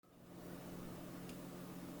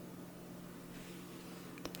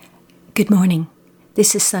Good morning.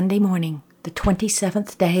 This is Sunday morning, the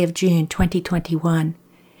 27th day of June 2021,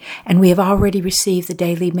 and we have already received the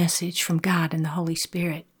daily message from God and the Holy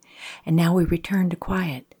Spirit, and now we return to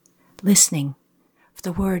quiet, listening for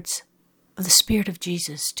the words of the Spirit of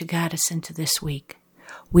Jesus to guide us into this week.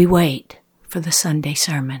 We wait for the Sunday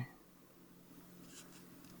sermon.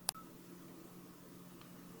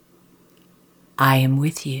 I am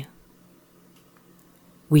with you.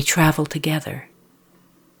 We travel together.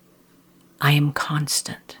 I am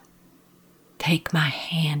constant. Take my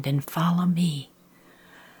hand and follow me.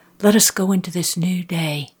 Let us go into this new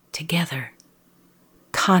day together,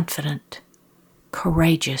 confident,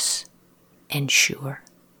 courageous, and sure.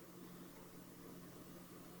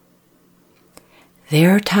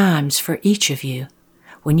 There are times for each of you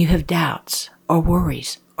when you have doubts or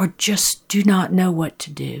worries or just do not know what to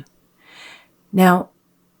do. Now,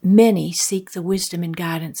 many seek the wisdom and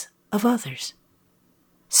guidance of others.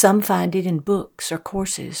 Some find it in books or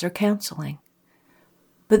courses or counseling.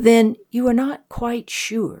 But then you are not quite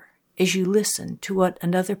sure as you listen to what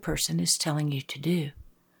another person is telling you to do.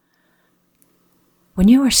 When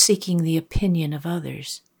you are seeking the opinion of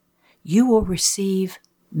others, you will receive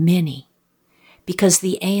many, because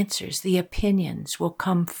the answers, the opinions will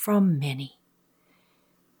come from many.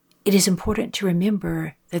 It is important to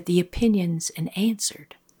remember that the opinions and answers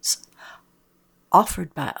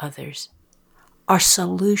offered by others are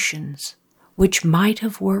solutions which might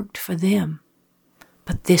have worked for them,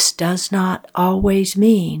 but this does not always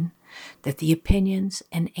mean that the opinions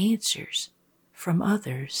and answers from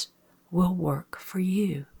others will work for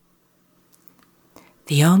you.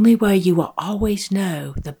 The only way you will always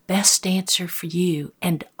know the best answer for you,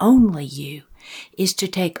 and only you, is to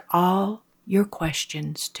take all your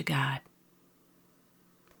questions to God.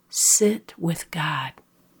 Sit with God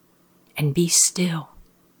and be still.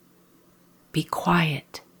 Be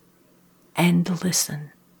quiet and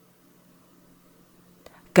listen.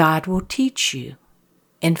 God will teach you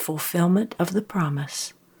in fulfillment of the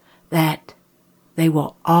promise that they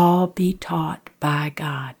will all be taught by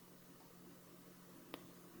God.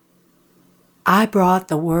 I brought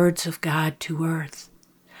the words of God to earth.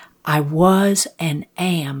 I was and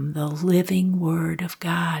am the living Word of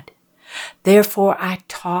God. Therefore I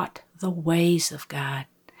taught the ways of God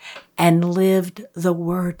and lived the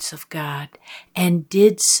words of God, and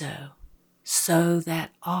did so that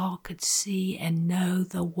all could see and know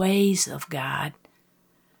the ways of God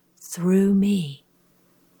through me.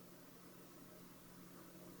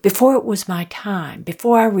 Before it was my time,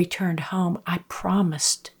 before I returned home, I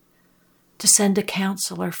promised to send a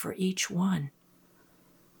counselor for each one,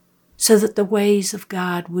 so that the ways of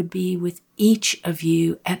God would be with each of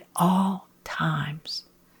you at all times.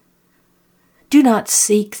 Do not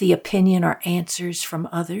seek the opinion or answers from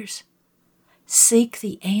others. Seek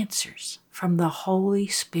the answers from the Holy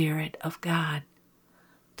Spirit of God.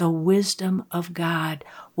 The wisdom of God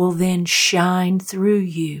will then shine through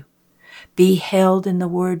you, be held in the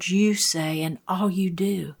words you say and all you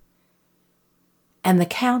do. And the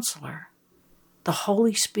counselor, the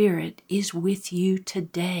Holy Spirit, is with you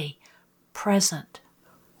today, present,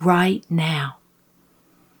 right now.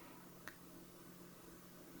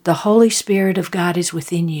 The Holy Spirit of God is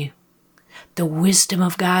within you. The wisdom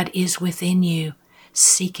of God is within you.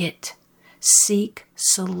 Seek it. Seek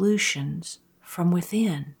solutions from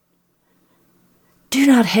within. Do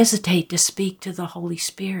not hesitate to speak to the Holy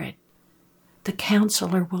Spirit. The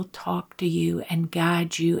counselor will talk to you and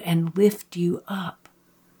guide you and lift you up,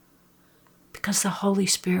 because the Holy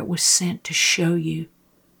Spirit was sent to show you,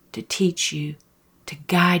 to teach you, to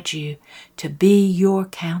guide you, to be your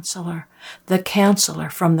counselor, the counselor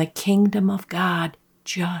from the kingdom of God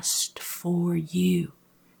just for you.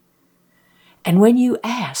 And when you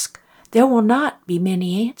ask, there will not be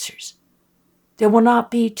many answers. There will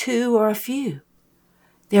not be two or a few.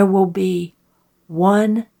 There will be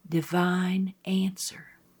one divine answer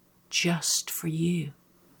just for you.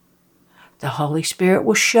 The Holy Spirit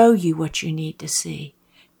will show you what you need to see,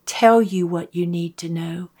 tell you what you need to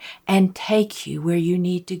know, and take you where you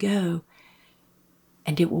need to go.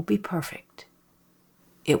 And it will be perfect.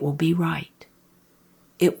 It will be right.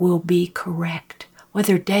 It will be correct,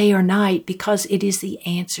 whether day or night, because it is the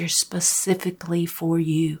answer specifically for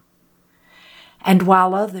you. And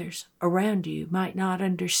while others around you might not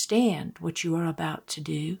understand what you are about to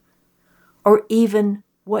do, or even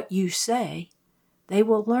what you say, they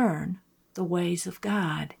will learn the ways of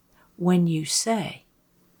God when you say,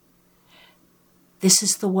 "This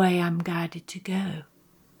is the way I'm guided to go.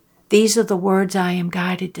 These are the words I am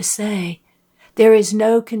guided to say. There is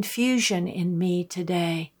no confusion in me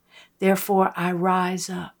today. Therefore I rise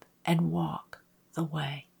up and walk the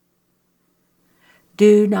way."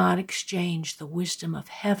 Do not exchange the wisdom of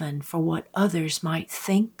heaven for what others might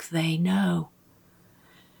think they know.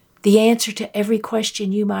 The answer to every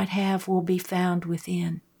question you might have will be found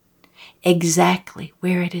within, exactly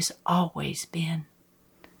where it has always been.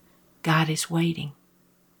 God is waiting.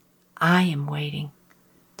 I am waiting.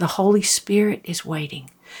 The Holy Spirit is waiting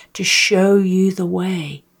to show you the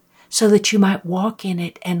way so that you might walk in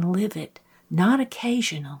it and live it, not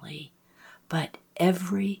occasionally, but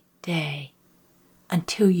every day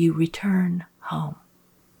until you return home.